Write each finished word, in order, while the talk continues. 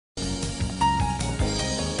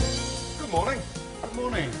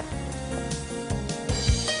morning.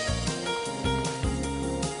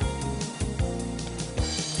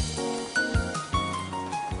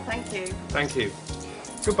 Thank you. Thank you.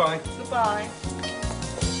 Goodbye. Goodbye.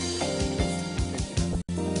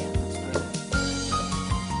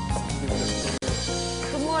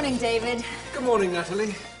 Good morning, David. Good morning,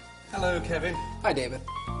 Natalie. Hello, Kevin. Hi, David.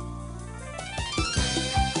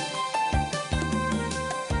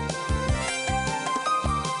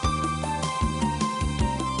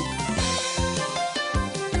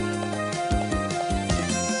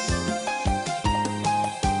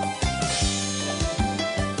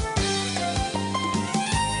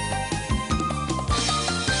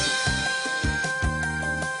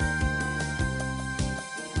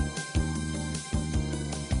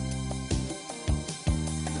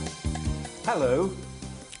 Hello.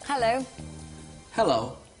 Hello.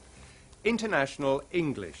 Hello. International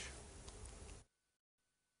English.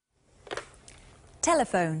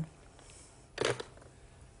 Telephone.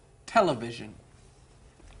 Television.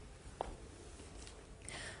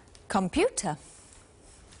 Computer.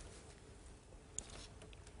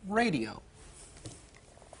 Radio.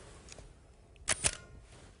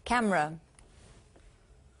 Camera.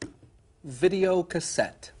 Video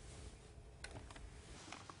cassette.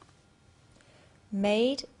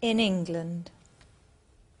 Made in England.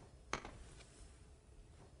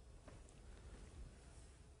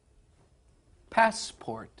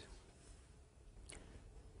 Passport.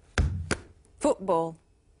 Football.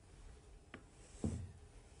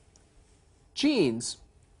 Jeans.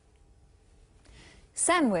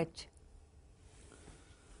 Sandwich.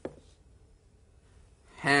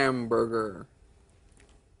 Hamburger.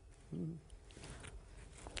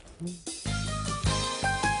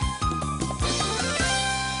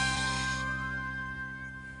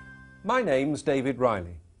 My name's David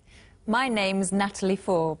Riley. My name's Natalie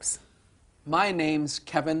Forbes. My name's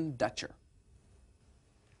Kevin Dutcher.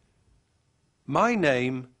 My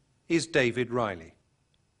name is David Riley.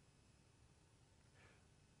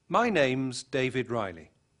 My name's David Riley.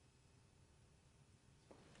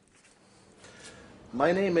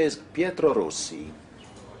 My name is Pietro Rossi.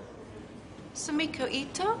 Sumiko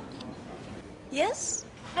Ito? Yes?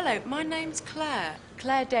 Hello, my name's Claire.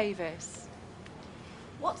 Claire Davis.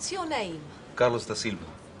 What's your name? Carlos da Silva.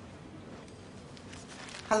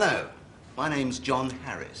 Hello, my name's John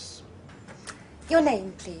Harris. Your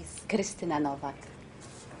name, please. Kristina Novak.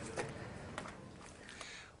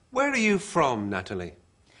 Where are you from, Natalie?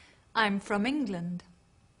 I'm from England.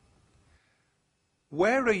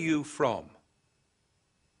 Where are you from?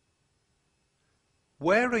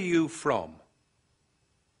 Where are you from?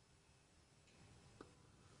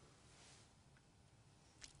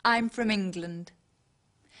 I'm from England.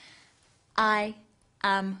 I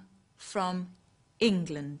am from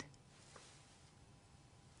England.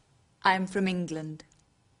 I'm from England.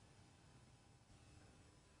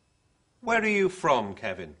 Where are you from,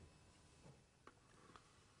 Kevin?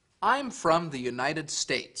 I'm from the United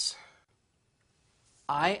States.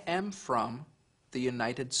 I am from the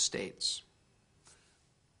United States.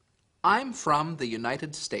 I'm from the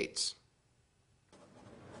United States.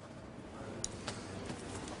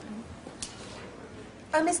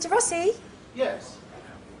 Oh, Mr. Rossi, Yes.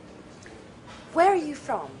 where are you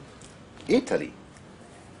from? Italy.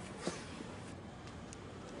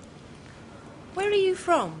 Where are you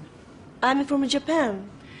from? I'm from Japan.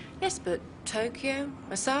 Yes, but Tokyo?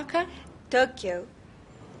 Osaka? Tokyo.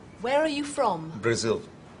 Where are you from? Brazil.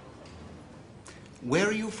 Where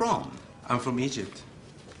are you from? I'm from Egypt.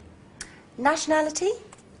 Nationality?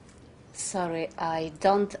 Sorry, I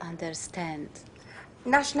don't understand.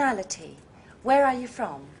 Nationality. Where are you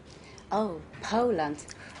from? Oh, Poland.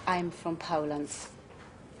 I'm from Poland.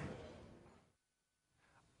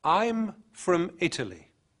 I'm from Italy.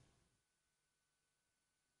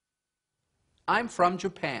 I'm from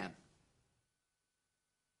Japan.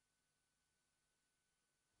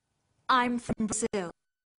 I'm from Brazil.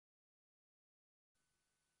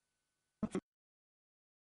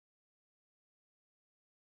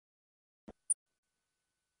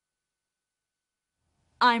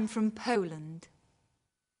 I'm from Poland.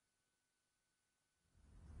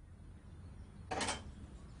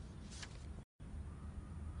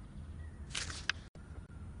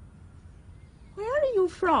 Where are you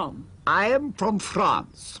from? I am from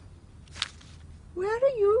France. Where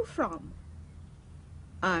are you from?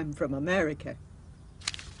 I'm from America.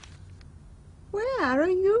 Where are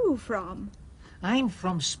you from? I'm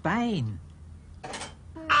from Spain.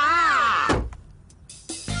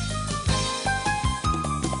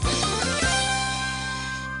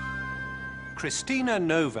 Christina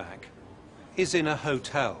Novak is in a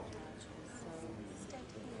hotel.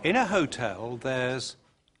 In a hotel, there's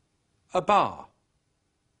a bar,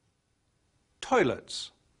 toilets,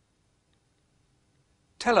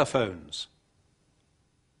 telephones,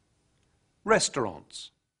 restaurants.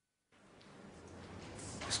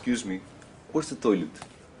 Excuse me, where's the toilet?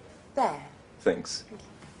 There. Thanks.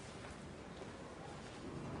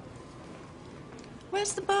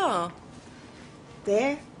 Where's the bar?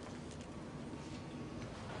 There.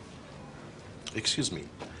 Excuse me.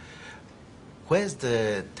 Where's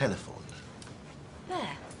the telephone?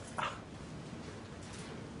 There.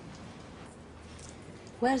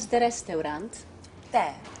 Where's the restaurant?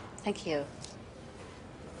 There. Thank you.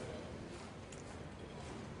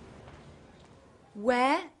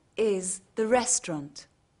 Where is the restaurant?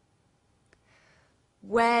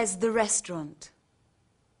 Where's the restaurant?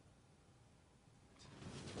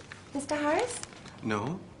 Mr. Harris?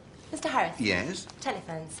 No. Mr. Harris? Yes?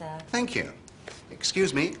 Telephone, sir. Thank you.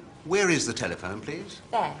 Excuse me, where is the telephone, please?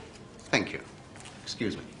 There. Thank you.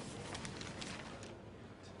 Excuse me.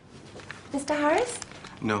 Mr. Harris?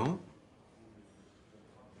 No.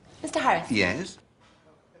 Mr. Harris? Yes?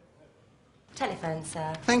 Telephone,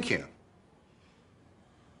 sir. Thank you.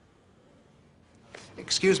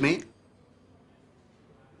 Excuse me,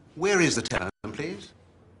 where is the telephone, please?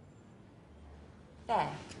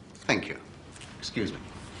 There. Thank you. Excuse me.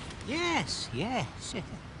 Yes, yes.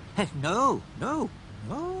 No, no,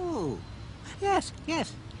 no. Yes,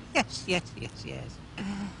 yes, yes, yes, yes, yes.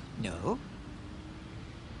 No.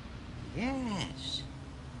 Yes.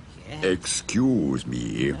 Yes. Excuse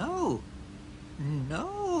me. No.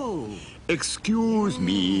 No. Excuse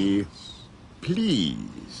me.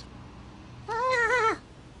 Please.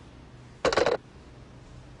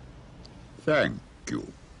 Thank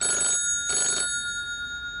you.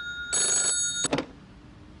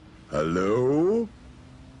 Hello?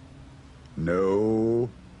 No.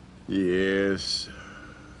 Yes.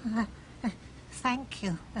 Thank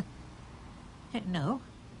you. No.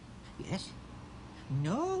 Yes.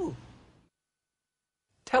 No.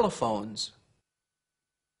 Telephones.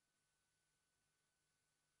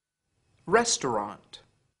 Restaurant.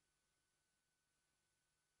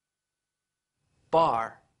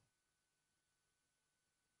 Bar.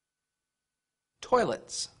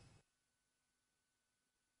 Toilets.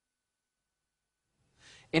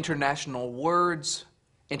 International words,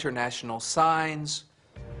 international signs,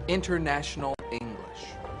 international English.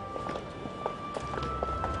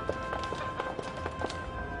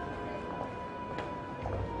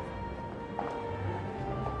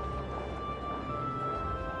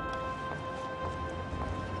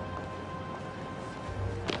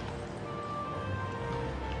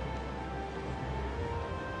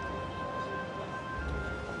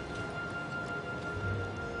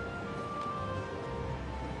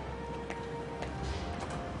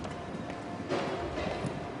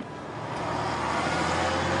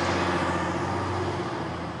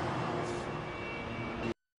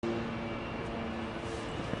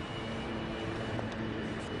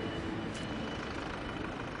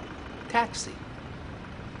 Taxi.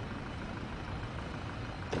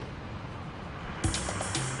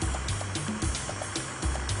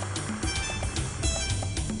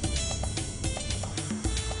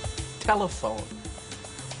 Telephone.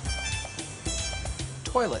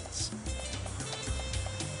 Toilets.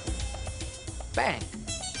 Bank.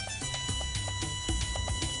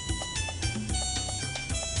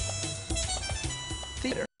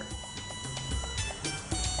 Theater.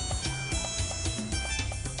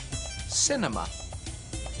 Cinema.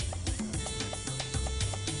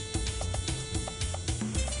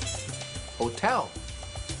 Hotel.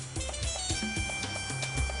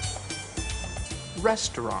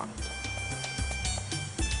 Restaurant.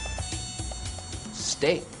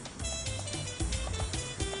 Steak.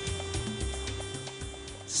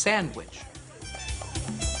 Sandwich.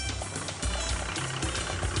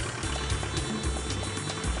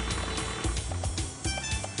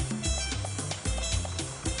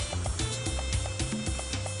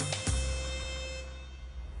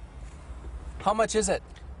 How much is it?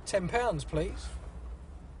 £10, please.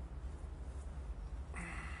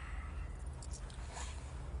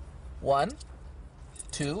 One,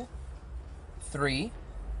 2, 3,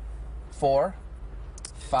 4,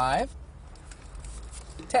 5,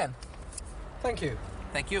 10. Thank you.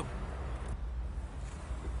 Thank you.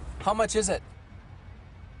 How much is it?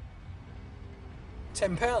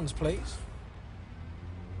 £10, please.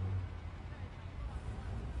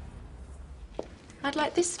 I'd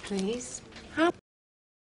like this, please. How?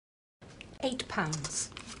 £8.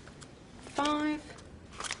 5,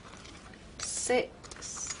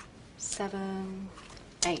 6, 7,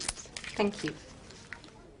 8. Thank you.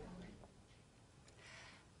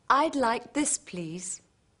 I'd like this, please.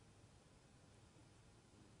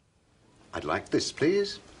 I'd like this,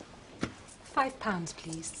 please. £5,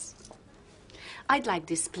 please. I'd like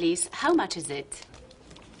this, please. How much is it?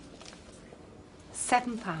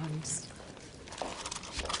 £7.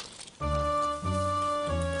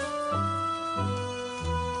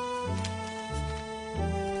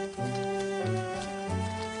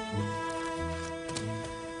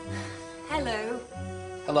 Hello.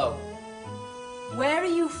 Hello. Where are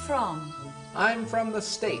you from? I'm from the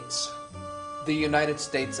States. The United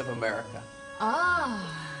States of America.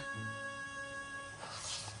 Ah.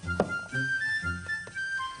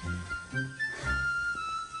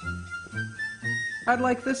 I'd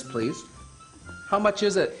like this, please. How much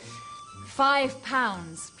is it?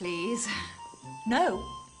 £5, please. No,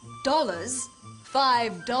 dollars.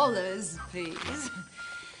 $5, please.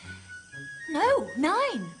 No,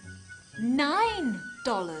 $9.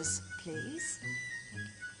 $9, please.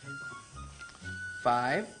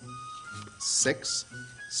 5, 6,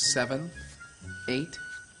 7, 8,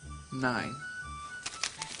 9.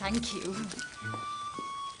 Thank you.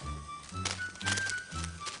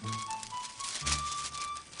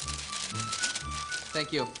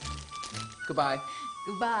 Thank you. Goodbye.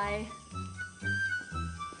 Goodbye.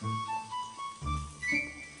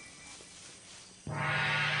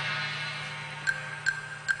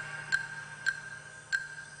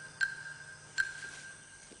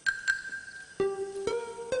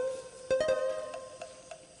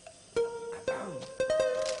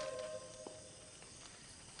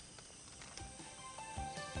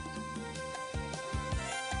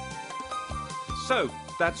 So,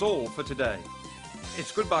 that's all for today.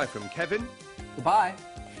 It's goodbye from Kevin. Goodbye.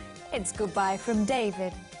 It's goodbye from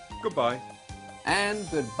David. Goodbye. And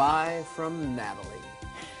goodbye from Natalie.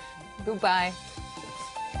 Goodbye.